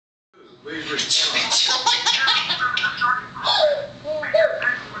Please respond.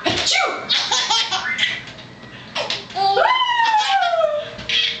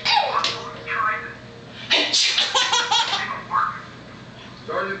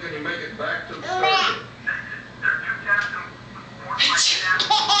 Sergeant, can you make it back to the sergeant?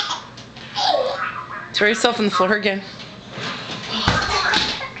 Throw yourself on the floor again.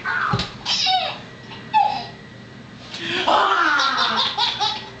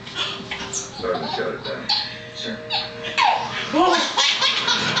 Sergeant, shut it down. Sure.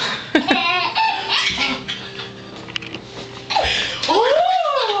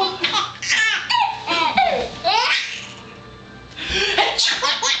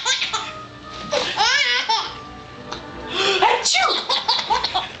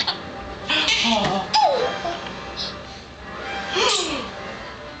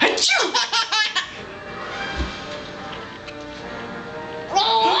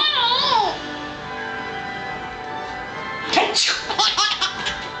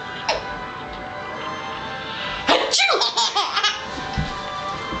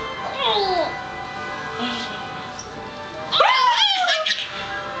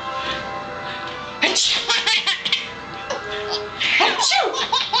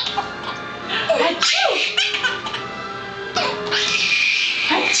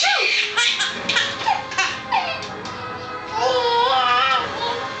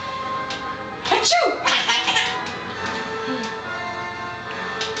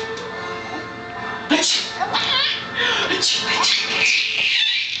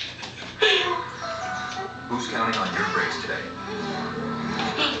 Who's counting on your brakes today?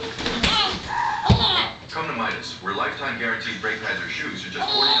 Come to Midas, where lifetime guaranteed brake pads or shoes are just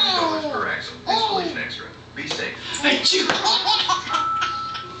 $49 per axle. Installation extra. Be safe.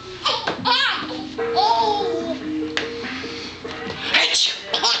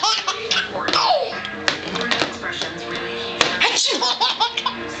 Expressions really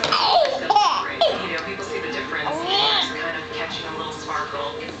people see the difference. It's kind of catching a little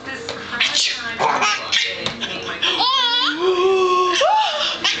sparkle. It's this time it made my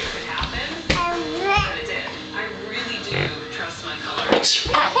it could happen, but it did. I really do trust my color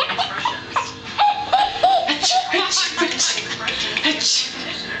expressions.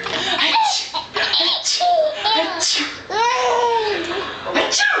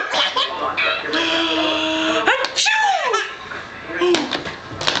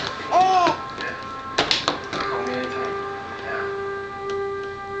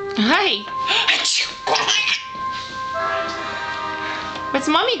 Hi. What's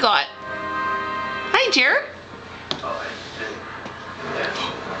mommy got? Hi, Jer.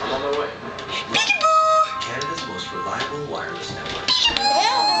 I'm on my way. Canada's most reliable wireless network.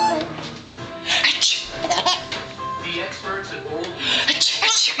 The experts at Old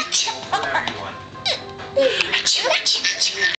for everyone.